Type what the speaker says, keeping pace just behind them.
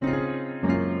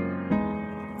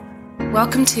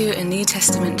Welcome to a New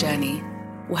Testament journey.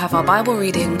 We'll have our Bible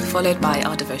reading followed by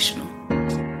our devotional.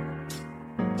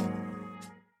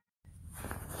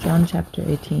 John chapter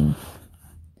 18.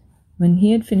 When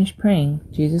he had finished praying,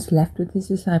 Jesus left with his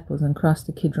disciples and crossed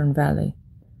the Kidron Valley.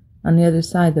 On the other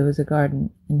side there was a garden,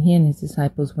 and he and his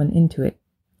disciples went into it.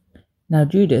 Now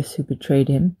Judas, who betrayed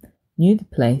him, knew the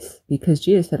place, because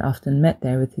Jesus had often met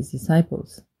there with his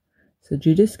disciples. So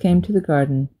Judas came to the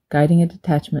garden, guiding a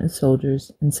detachment of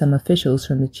soldiers and some officials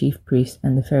from the chief priests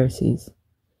and the Pharisees.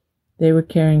 They were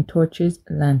carrying torches,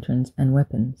 lanterns, and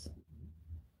weapons.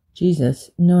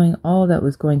 Jesus, knowing all that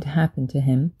was going to happen to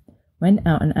him, went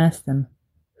out and asked them,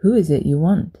 "Who is it you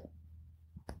want?"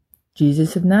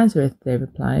 "Jesus of Nazareth," they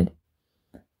replied.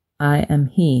 "I am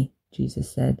he," Jesus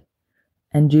said.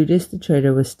 And Judas the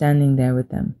traitor was standing there with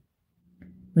them.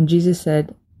 When Jesus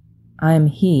said, "I am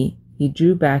he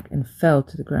drew back and fell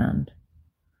to the ground.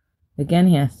 Again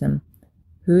he asked them,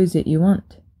 "Who is it you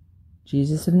want?"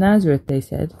 "Jesus of Nazareth," they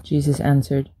said. Jesus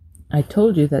answered, "I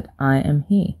told you that I am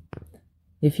he.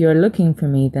 If you are looking for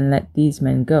me, then let these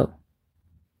men go."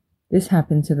 This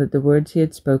happened so that the words he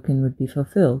had spoken would be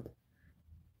fulfilled.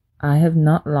 "I have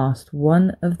not lost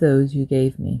one of those you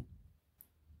gave me."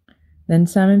 Then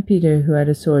Simon Peter, who had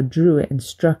a sword, drew it and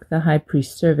struck the high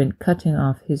priest's servant, cutting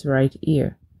off his right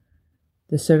ear.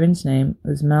 The servant's name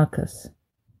was Malchus.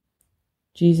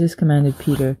 Jesus commanded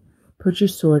Peter, "Put your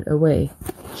sword away.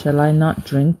 Shall I not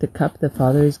drink the cup the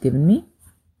Father has given me?"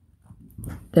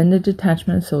 Then the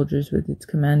detachment of soldiers with its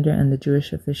commander and the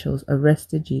Jewish officials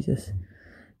arrested Jesus.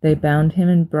 They bound him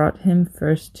and brought him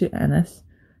first to Annas,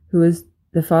 who was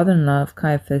the father-in-law of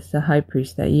Caiaphas, the high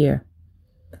priest that year.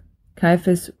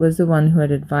 Caiaphas was the one who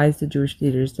had advised the Jewish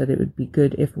leaders that it would be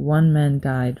good if one man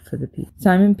died for the people.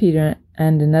 Simon Peter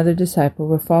and another disciple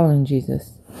were following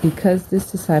Jesus. Because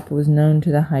this disciple was known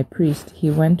to the high priest,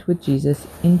 he went with Jesus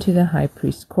into the high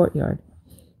priest's courtyard.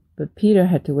 But Peter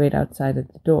had to wait outside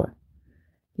at the door.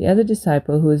 The other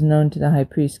disciple, who was known to the high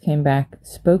priest, came back,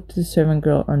 spoke to the servant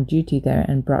girl on duty there,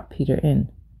 and brought Peter in.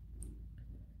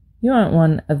 "You aren't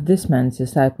one of this man's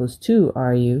disciples too,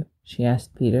 are you?" she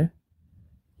asked Peter.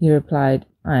 He replied,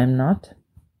 "I am not."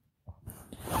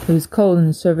 It was cold, and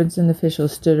the servants and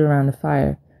officials stood around a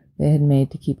fire they had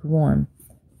made to keep warm.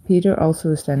 Peter also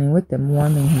was standing with them,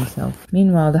 warming himself.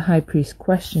 Meanwhile, the high priest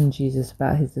questioned Jesus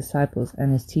about his disciples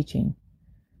and his teaching.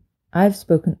 "I have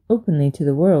spoken openly to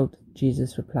the world,"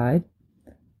 Jesus replied.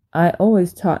 "I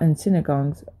always taught in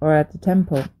synagogues or at the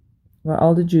temple, where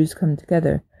all the Jews come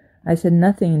together. I said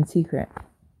nothing in secret.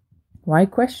 Why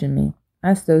question me?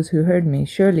 Ask those who heard me.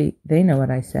 Surely they know what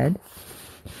I said."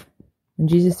 When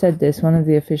Jesus said this, one of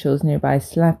the officials nearby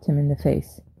slapped him in the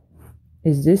face.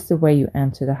 "Is this the way you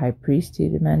answer the high priest?" he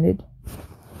demanded.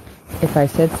 "If I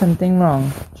said something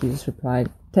wrong," Jesus replied,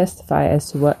 "testify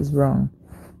as to what is wrong.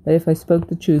 But if I spoke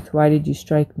the truth, why did you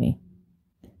strike me?"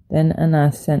 Then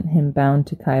Annas sent him bound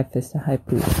to Caiaphas the high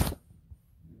priest.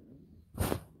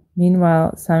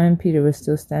 Meanwhile, Simon Peter was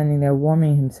still standing there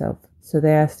warming himself. So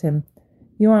they asked him,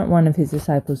 "You aren't one of his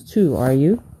disciples too, are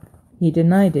you?" He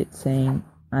denied it, saying,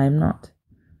 "I am not."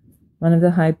 One of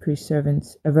the high priest's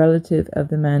servants, a relative of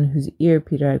the man whose ear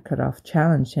Peter had cut off,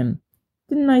 challenged him.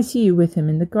 "Didn't I see you with him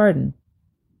in the garden?"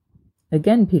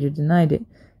 Again Peter denied it,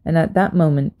 and at that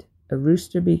moment a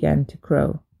rooster began to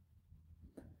crow.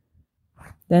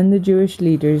 Then the Jewish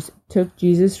leaders took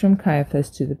Jesus from Caiaphas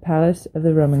to the palace of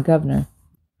the Roman governor.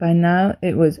 By now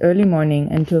it was early morning,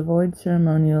 and to avoid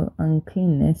ceremonial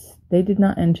uncleanness, they did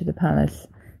not enter the palace,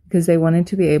 because they wanted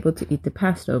to be able to eat the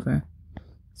Passover.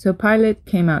 So Pilate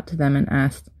came out to them and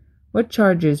asked, "What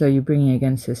charges are you bringing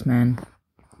against this man?"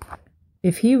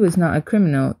 "If he was not a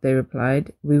criminal," they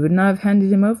replied, "we would not have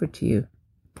handed him over to you."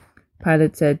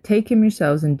 Pilate said, "Take him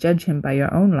yourselves and judge him by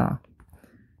your own law."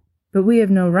 "But we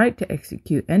have no right to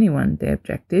execute anyone," they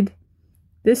objected.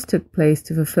 This took place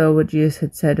to fulfill what Jesus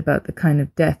had said about the kind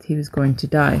of death he was going to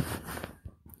die.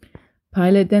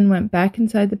 Pilate then went back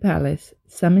inside the palace,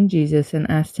 summoned Jesus, and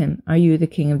asked him, "Are you the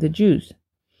king of the Jews?"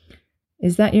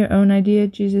 "Is that your own idea?"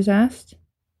 Jesus asked.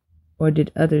 "Or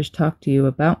did others talk to you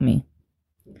about me?"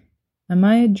 "Am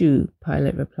I a Jew?"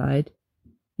 Pilate replied.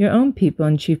 "Your own people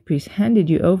and chief priests handed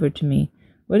you over to me.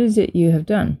 What is it you have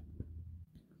done?"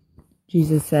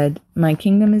 Jesus said, "My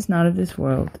kingdom is not of this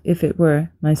world. If it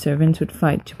were, my servants would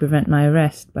fight to prevent my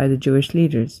arrest by the Jewish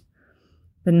leaders.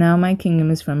 But now my kingdom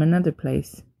is from another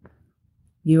place."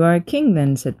 "You are a king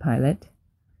then," said Pilate.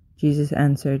 Jesus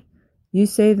answered, "You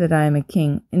say that I am a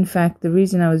king. In fact, the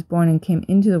reason I was born and came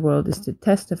into the world is to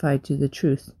testify to the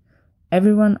truth.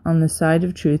 Everyone on the side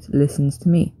of truth listens to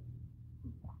me."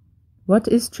 "What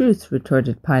is truth?"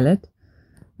 retorted Pilate.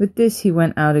 With this he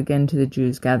went out again to the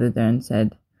Jews gathered there and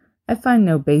said, I find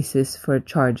no basis for a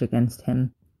charge against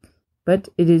him. But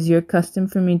it is your custom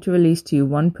for me to release to you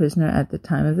one prisoner at the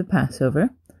time of the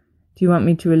Passover. Do you want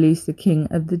me to release the king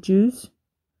of the Jews?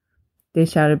 They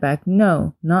shouted back,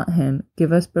 No, not him.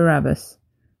 Give us Barabbas.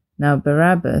 Now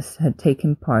Barabbas had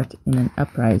taken part in an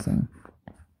uprising.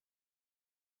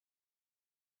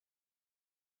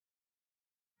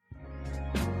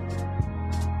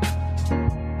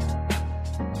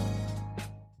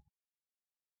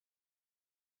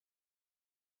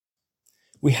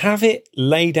 We have it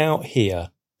laid out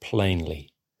here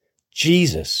plainly.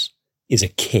 Jesus is a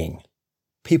king.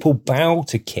 People bow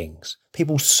to kings.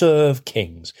 People serve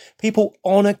kings. People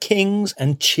honour kings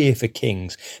and cheer for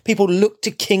kings. People look to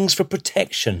kings for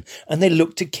protection and they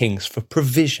look to kings for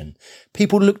provision.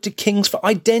 People look to kings for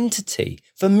identity,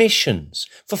 for missions,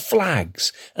 for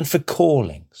flags and for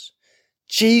callings.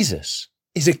 Jesus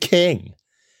is a king.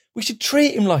 We should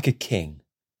treat him like a king.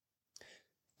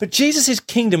 But Jesus'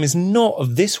 kingdom is not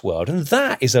of this world, and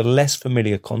that is a less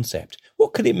familiar concept.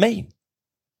 What could it mean?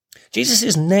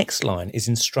 Jesus' next line is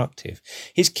instructive.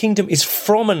 His kingdom is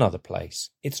from another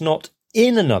place. It's not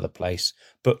in another place,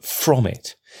 but from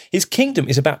it. His kingdom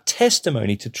is about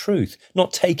testimony to truth,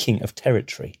 not taking of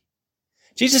territory.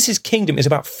 Jesus' kingdom is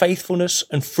about faithfulness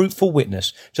and fruitful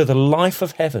witness to the life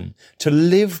of heaven, to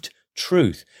lived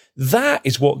truth. That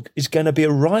is what is going to be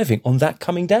arriving on that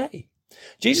coming day.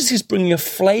 Jesus is bringing a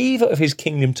flavour of his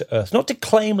kingdom to earth, not to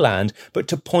claim land, but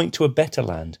to point to a better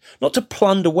land, not to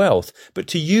plunder wealth, but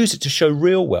to use it to show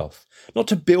real wealth, not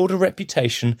to build a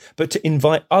reputation, but to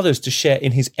invite others to share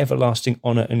in his everlasting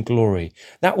honour and glory.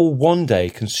 That will one day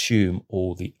consume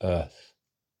all the earth.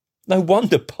 No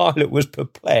wonder Pilate was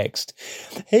perplexed.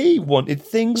 He wanted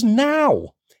things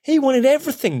now. He wanted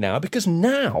everything now because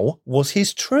now was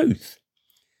his truth.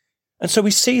 And so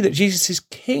we see that Jesus'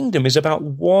 kingdom is about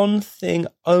one thing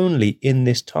only in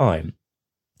this time.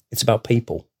 It's about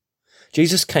people.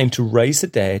 Jesus came to raise the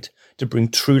dead, to bring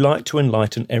true light to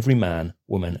enlighten every man,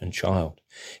 woman and child.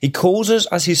 He calls us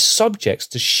as his subjects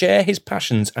to share his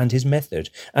passions and his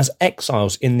method. As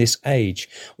exiles in this age,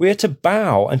 we are to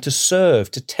bow and to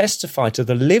serve, to testify to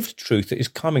the lived truth that is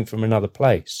coming from another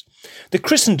place. The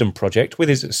Christendom project, with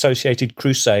its associated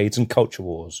crusades and culture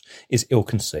wars, is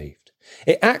ill-conceived.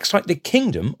 It acts like the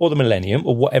kingdom, or the millennium,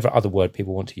 or whatever other word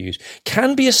people want to use,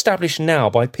 can be established now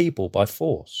by people by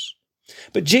force.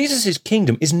 But Jesus'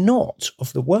 kingdom is not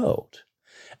of the world,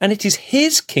 and it is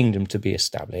his kingdom to be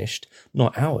established,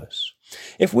 not ours.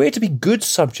 If we're to be good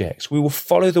subjects, we will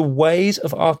follow the ways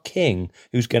of our King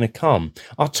who's going to come.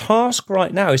 Our task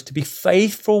right now is to be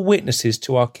faithful witnesses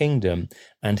to our kingdom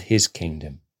and his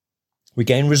kingdom. We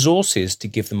gain resources to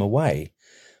give them away.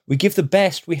 We give the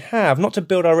best we have, not to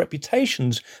build our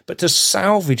reputations, but to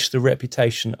salvage the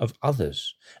reputation of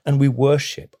others. And we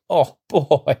worship. Oh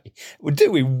boy,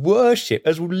 do we worship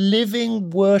as living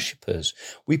worshippers.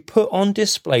 We put on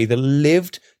display the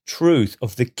lived truth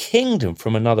of the kingdom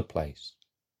from another place,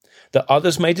 that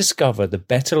others may discover the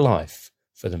better life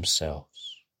for themselves.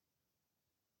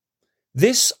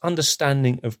 This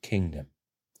understanding of kingdom,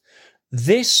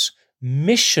 this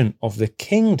mission of the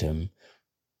kingdom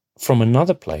from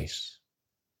another place,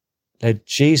 led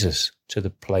Jesus to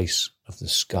the place of the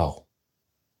skull.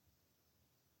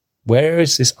 Where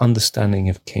is this understanding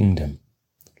of kingdom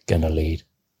going to lead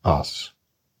us?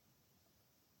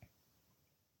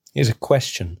 Here's a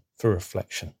question for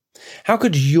reflection. How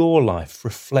could your life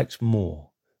reflect more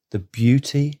the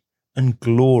beauty and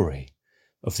glory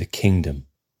of the kingdom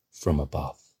from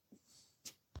above?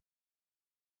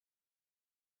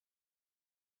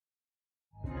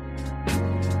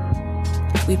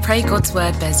 We pray God's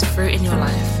word bears fruit in your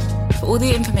life. For all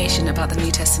the information about the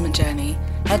New Testament journey,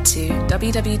 head to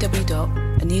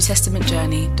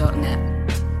www.anewtestamentjourney.net.